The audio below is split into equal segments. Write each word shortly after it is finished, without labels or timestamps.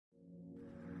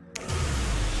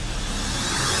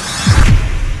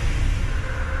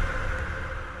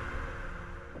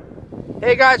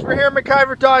Hey guys, we're here at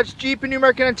MacIver Dodge Jeep in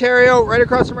Newmarket, Ontario, right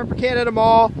across from Upper Canada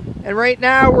Mall. And right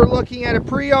now we're looking at a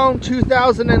pre-owned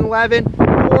 2011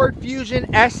 Ford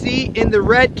Fusion SE in the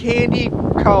red candy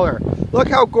color. Look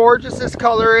how gorgeous this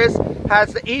color is.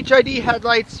 Has the HID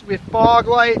headlights with fog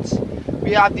lights.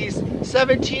 We have these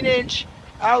 17-inch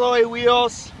alloy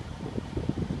wheels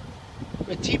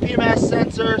with TPMS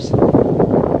sensors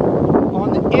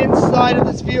on the inside of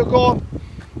this vehicle.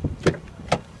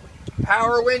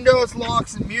 Power windows,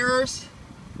 locks, and mirrors.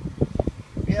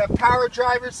 We have power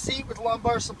driver's seat with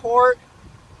lumbar support.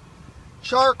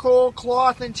 Charcoal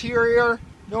cloth interior.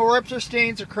 No rips or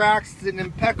stains or cracks. It's in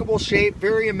impeccable shape.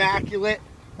 Very immaculate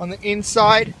on the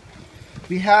inside.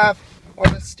 We have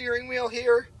on the steering wheel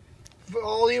here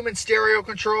volume and stereo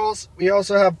controls. We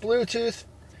also have Bluetooth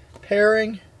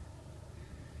pairing.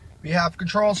 We have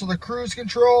controls for the cruise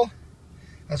control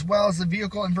as well as the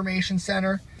vehicle information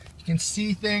center. You can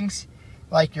see things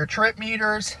like your trip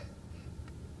meters,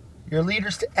 your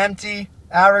liters to empty,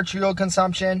 average fuel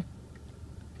consumption,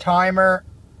 timer,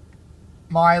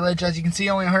 mileage. As you can see,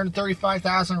 only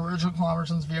 135,000 original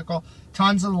kilometers in this vehicle.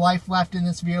 Tons of life left in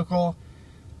this vehicle.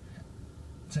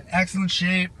 It's in excellent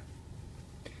shape.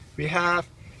 We have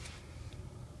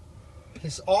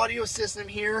this audio system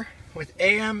here with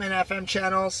AM and FM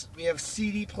channels. We have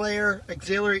CD player,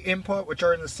 auxiliary input, which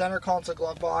are in the center console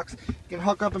glove box. You can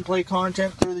hook up and play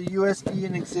content through the USB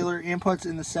and auxiliary inputs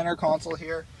in the center console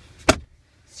here.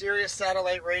 Sirius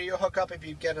satellite radio hookup if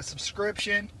you get a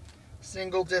subscription.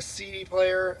 Single disc CD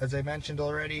player, as I mentioned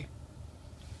already.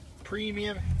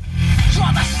 Premium.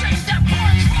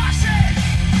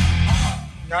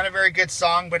 Not a very good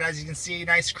song, but as you can see,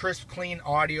 nice crisp, clean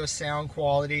audio sound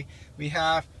quality. We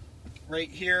have right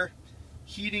here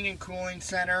heating and cooling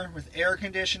center with air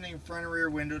conditioning, front and rear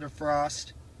window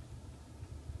defrost.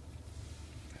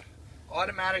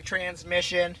 Automatic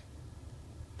transmission.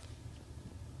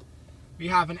 We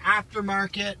have an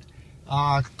aftermarket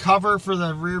cover for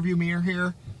the rear view mirror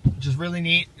here, which is really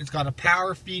neat. It's got a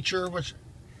power feature, which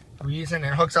reason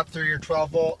it hooks up through your 12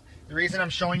 volt. The reason I'm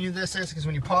showing you this is because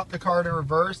when you pop the car to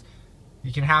reverse,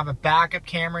 you can have a backup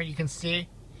camera you can see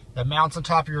that mounts on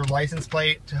top of your license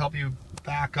plate to help you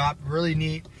back up. Really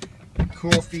neat,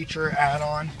 cool feature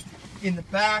add-on. In the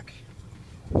back,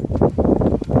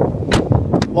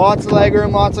 lots of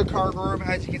legroom, lots of cargo room.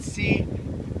 As you can see,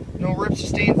 no rips or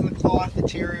stains in the cloth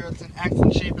interior. It's in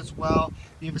excellent shape as well.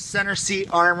 You have a center seat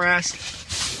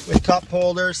armrest with cup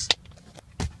holders.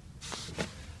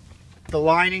 The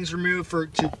lining's removed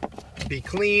to be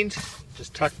cleaned.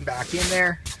 Just tucked back in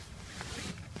there.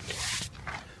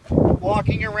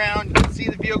 Walking around, you can see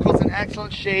the vehicle's in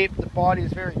excellent shape. The body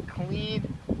is very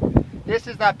clean. This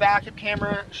is that backup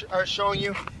camera I was showing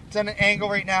you. It's at an angle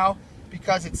right now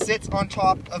because it sits on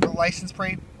top of the license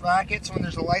plate bracket. So when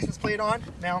there's a license plate on,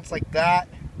 it mounts like that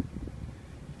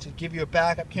to give you a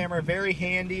backup camera. Very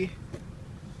handy.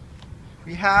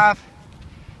 We have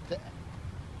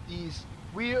these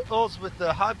wheels with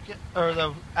the hub or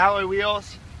the alloy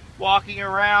wheels. Walking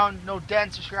around, no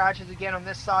dents or scratches. Again, on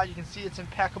this side you can see it's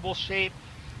impeccable shape.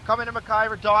 Come into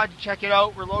MacIver Dodge, check it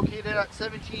out. We're located at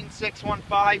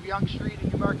 17615 Yonge Street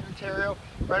in Newmarket, Ontario,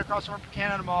 right across from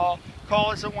Canada Mall. Call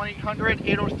us at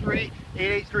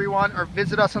 1-800-803-8831 or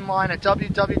visit us online at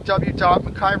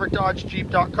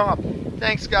www.maciverdodgejeep.com.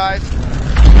 Thanks guys.